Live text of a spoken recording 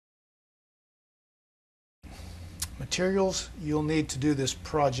Materials you'll need to do this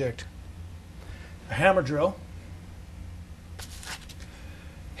project: a hammer drill,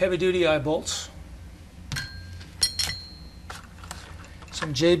 heavy-duty eye bolts,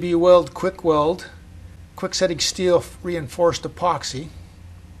 some JB Weld quick setting steel reinforced epoxy,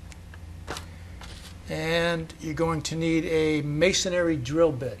 and you're going to need a masonry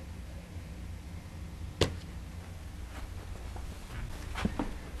drill bit.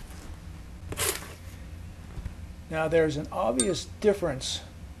 Now there's an obvious difference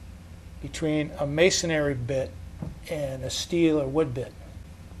between a masonry bit and a steel or wood bit.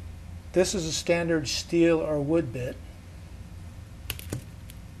 This is a standard steel or wood bit,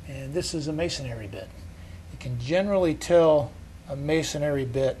 and this is a masonry bit. You can generally tell a masonry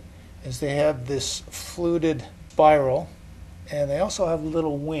bit as they have this fluted spiral, and they also have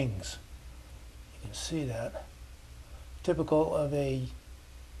little wings. You can see that. Typical of a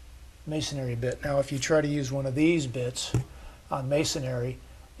masonry bit. Now if you try to use one of these bits on masonry,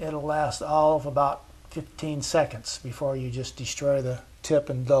 it'll last all of about 15 seconds before you just destroy the tip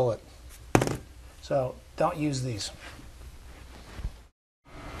and dull it. So don't use these.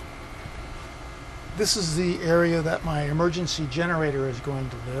 This is the area that my emergency generator is going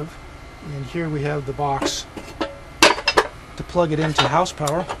to live, and here we have the box to plug it into house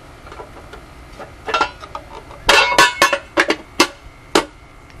power.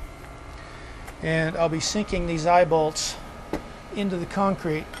 And I'll be sinking these eye bolts into the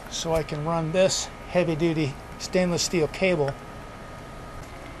concrete so I can run this heavy-duty stainless steel cable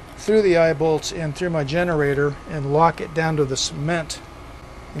through the eye bolts and through my generator and lock it down to the cement.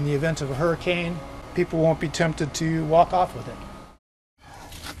 In the event of a hurricane, people won't be tempted to walk off with it.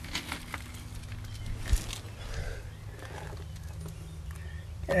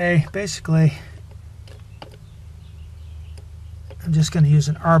 Okay, basically I'm just going to use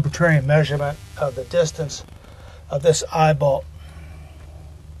an arbitrary measurement of the distance of this eye bolt.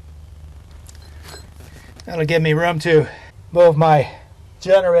 That'll give me room to move my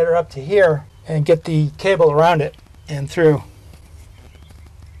generator up to here and get the cable around it and through.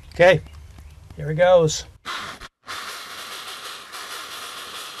 Okay, here it goes.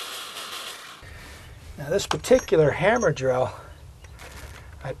 Now this particular hammer drill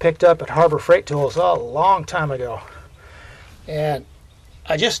I picked up at Harbor Freight Tools a long time ago. And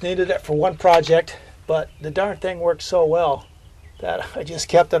I just needed it for one project, but the darn thing works so well that I just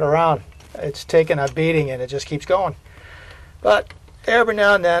kept it around. It's taken a beating and it just keeps going. But every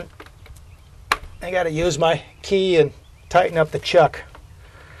now and then I got to use my key and tighten up the chuck.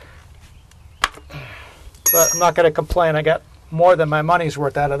 But I'm not going to complain. I got more than my money's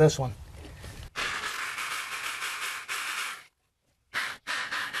worth out of this one.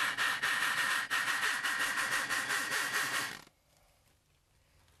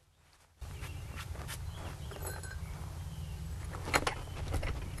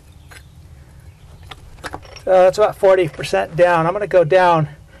 It's about 40% down. I'm going to go down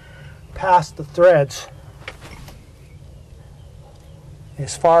past the threads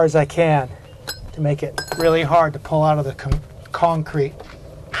as far as I can to make it really hard to pull out of the concrete.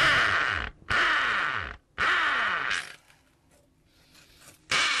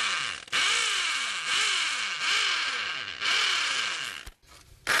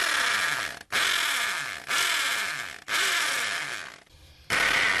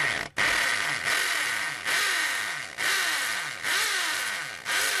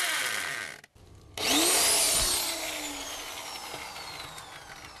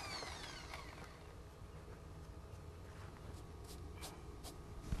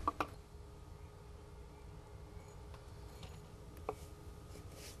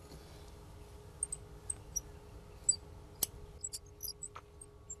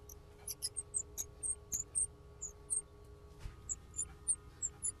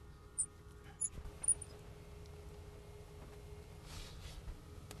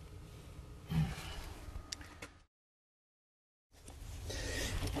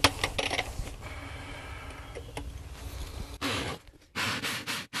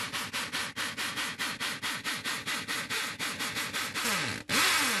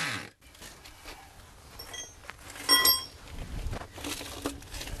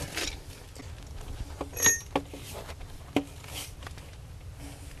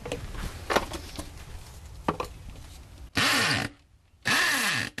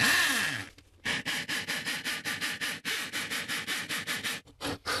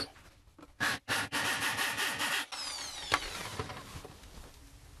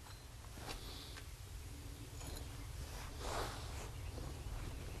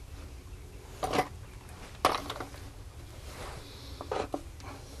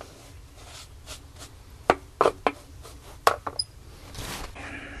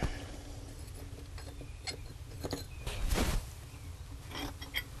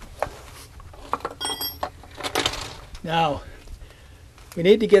 Now, we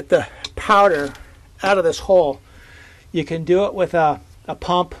need to get the powder out of this hole. You can do it with a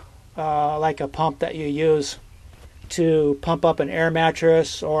pump, like a pump that you use to pump up an air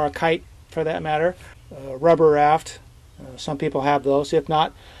mattress or a kite for that matter, a rubber raft. Some people have those. If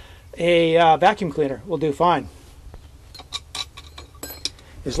not, a vacuum cleaner will do fine.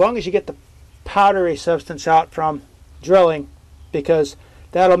 As long as you get the powdery substance out from drilling, because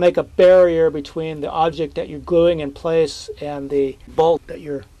that'll make a barrier between the object that you're gluing in place and the bolt that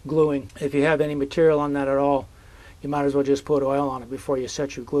you're gluing. If you have any material on that at all, you might as well just put oil on it before you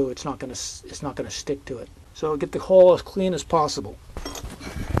set your glue. It's not going to stick to it. So get the hole as clean as possible.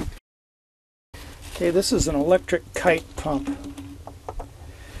 Okay, this is an electric kite pump.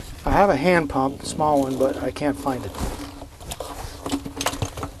 I have a hand pump, a small one, but I can't find it.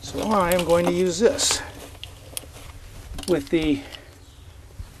 So I am going to use this with the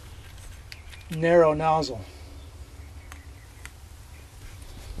narrow nozzle.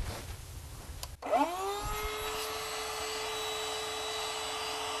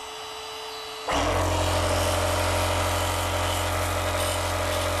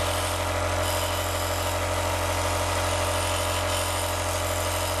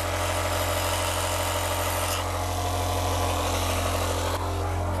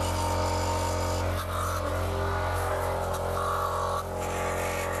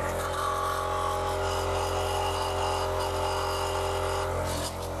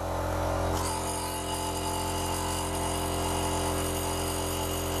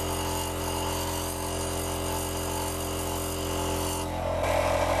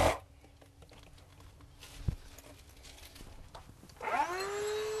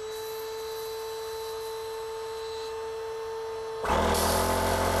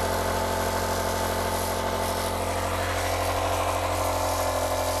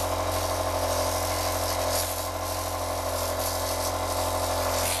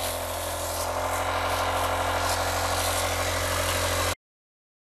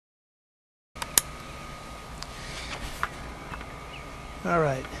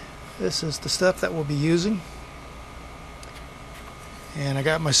 Alright, this is the stuff that we'll be using. And I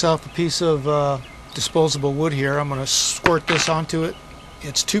got myself a piece of disposable wood here. I'm going to squirt this onto it.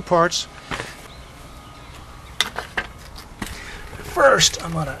 It's 2 parts. First,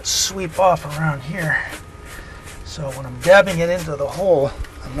 I'm going to sweep off around here. So when I'm dabbing it into the hole,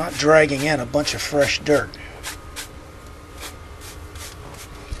 I'm not dragging in a bunch of fresh dirt.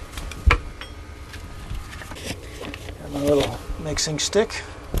 And my little mixing stick.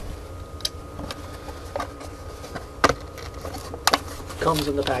 Comes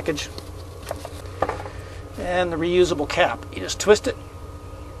in the package. And the reusable cap. You just twist it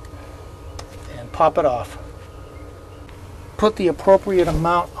and pop it off. Put the appropriate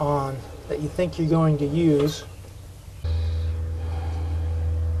amount on that you think you're going to use.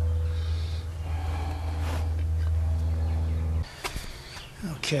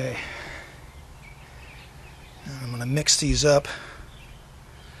 Okay. I'm going to mix these up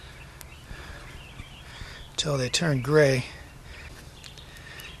until they turn gray.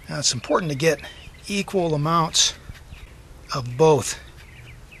 Now it's important to get equal amounts of both.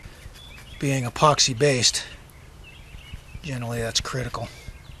 Being epoxy based, generally that's critical.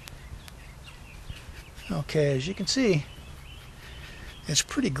 Okay, as you can see, it's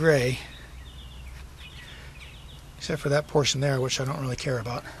pretty gray, except for that portion there, which I don't really care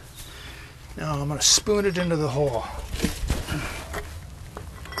about. Now I'm going to spoon it into the hole.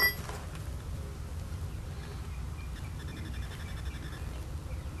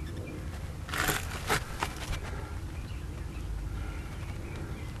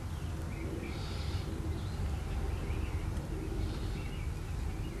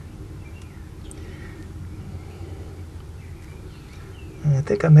 I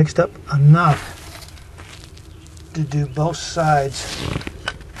think I mixed up enough to do both sides.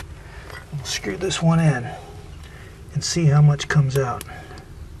 We'll screw this one in and see how much comes out.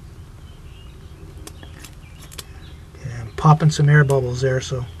 Okay, I'm popping some air bubbles there,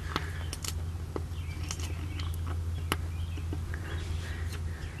 so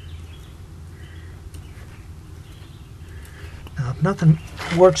now if nothing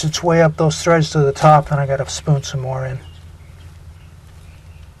works its way up those threads to the top, then I got to spoon some more in.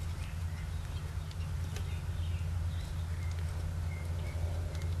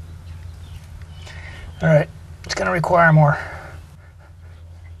 Alright, it's going to require more.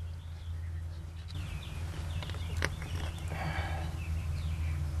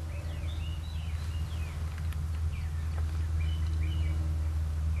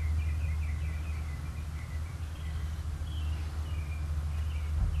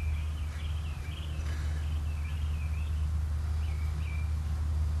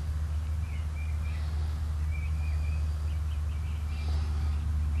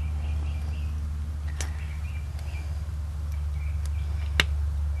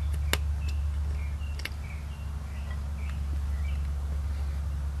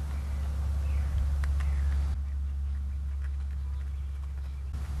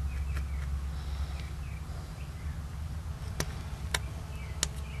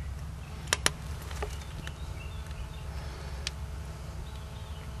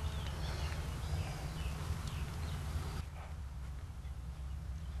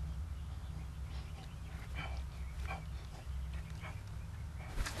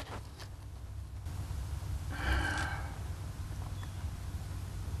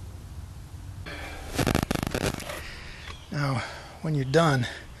 Now, when you're done,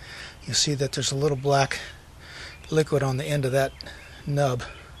 you'll see that there's a little black liquid on the end of that nub.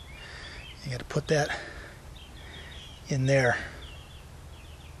 You got to put that in there.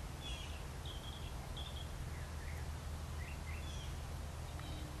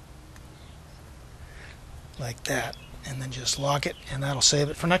 Like that, and then just lock it, and that'll save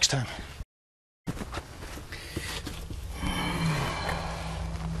it for next time.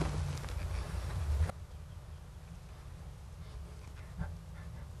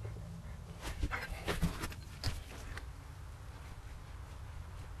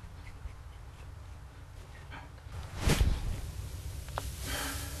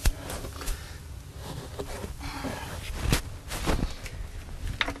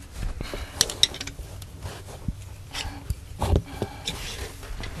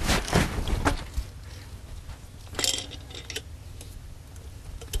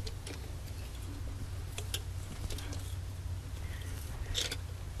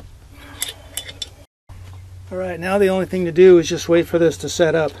 Alright, now the only thing to do is just wait for this to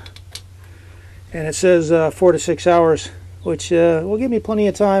set up. And it says 4 to 6 hours, which will give me plenty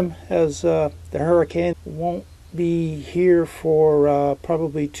of time, as the hurricane won't be here for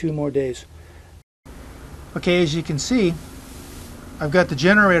probably 2 more days. Okay, as you can see, I've got the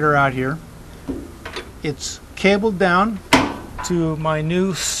generator out here. It's cabled down to my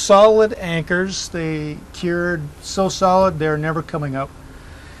new solid anchors. They cured so solid they're never coming up.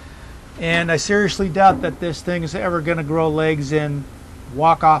 And I seriously doubt that this thing is ever going to grow legs and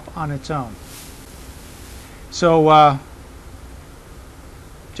walk off on its own. So,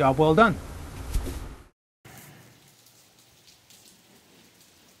 job well done.